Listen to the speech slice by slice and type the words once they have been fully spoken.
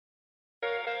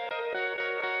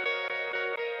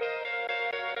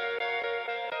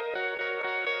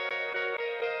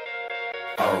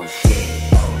Oh shit,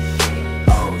 oh shit,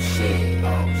 oh shit,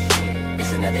 oh shit.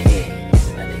 It's another hit, it's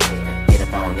another hit. Get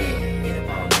up on it, get up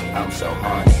on it. I'm so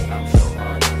horny, I'm so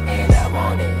horny, and I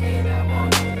want it, and I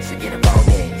want it. So get up on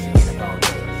it, so get up on it,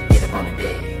 get up on the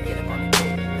dick, get up on the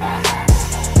dick. Ha ha.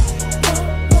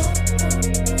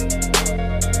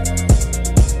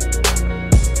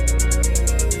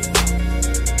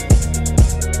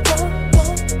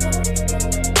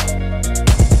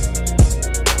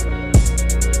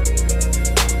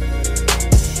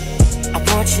 I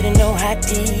want you to know how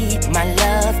deep my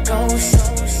love goes.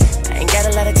 I ain't got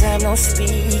a lot of time, don't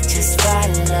speak, just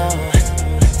follow.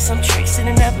 Some tricks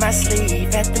sitting up my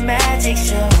sleeve at the magic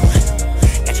show.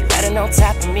 Got you riding on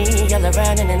top of me, all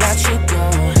around in and out you go.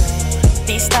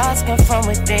 These thoughts come from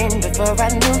within before I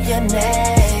knew your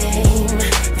name.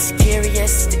 Was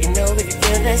curious, do you know if you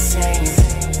feel the same?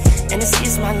 And this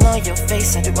is my loyal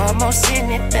face, I do almost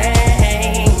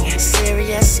anything.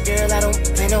 Serious, girl, I don't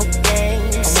play no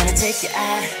games. I wanna take you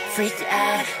out, freak you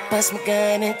out, bust my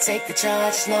gun and take the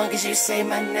charge as long as you say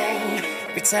my name.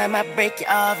 Every time I break you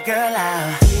off, girl,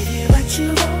 I'll give you what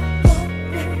you want.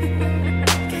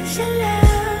 'Cause your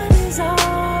love is all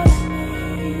I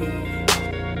need.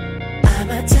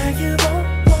 I'ma turn you on,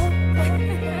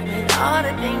 and all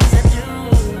the things I do,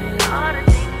 all the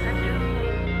things I do.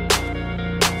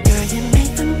 Girl, you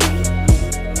make them beat.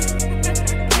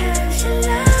 'Cause your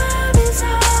love is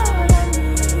all I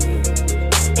need.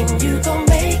 And you gon'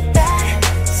 make that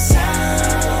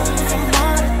sound from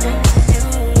all the things I do.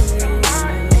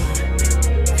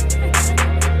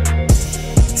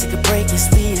 Take a break as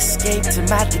we escape to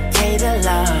my decade of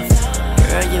love.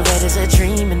 Girl, you're wet as a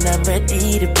dream and I'm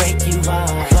ready to break you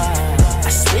off. I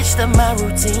switched up my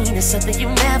routine, it's something you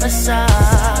never saw.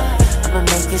 I'ma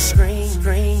make you scream,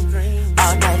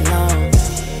 all night long.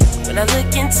 When I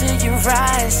look into your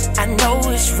eyes, I know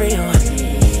it's real.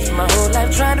 My whole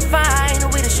life trying to find a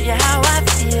way to show you how I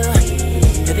feel.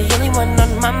 You're the only one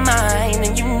on my mind,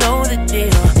 and you know the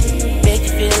deal. Make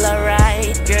you feel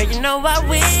alright, girl, you know I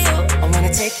will. I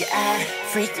wanna take you out,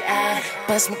 freak you out,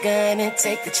 bust my gun and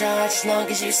take the charge as long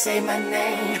as you say my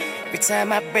name. Every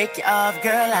time I break you off,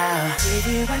 girl, I'll give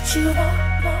you what you want.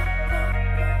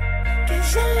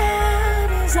 'Cause your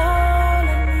love is all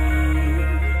I need.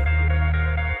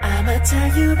 I'ma turn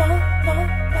you on,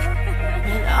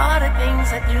 and all the things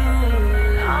I do,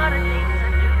 all the things I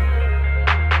do.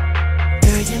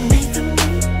 Girl, you make them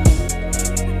move.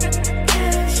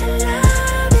 'Cause your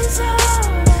love is all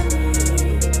I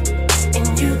need. And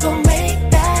you gon' make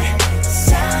that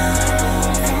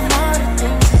sound from all the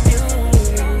things I do.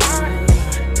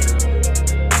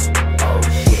 Oh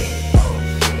shit, oh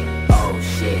shit, oh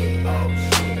shit, oh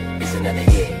shit. It's another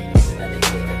hit, it's another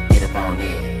hit. Get up on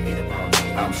it, get up on it.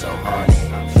 I'm so horny,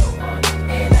 I'm so horny,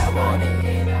 and I want it,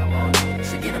 and I want it.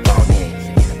 So get up on it, so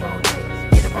get up on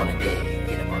it, get up on the dick,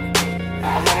 get up on the dick. I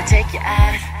wanna take you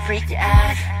out, freak you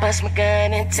out, bust my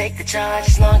gun and take the charge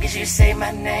as long as you say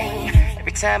my name.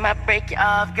 Every time I break you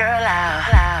off, girl, I'll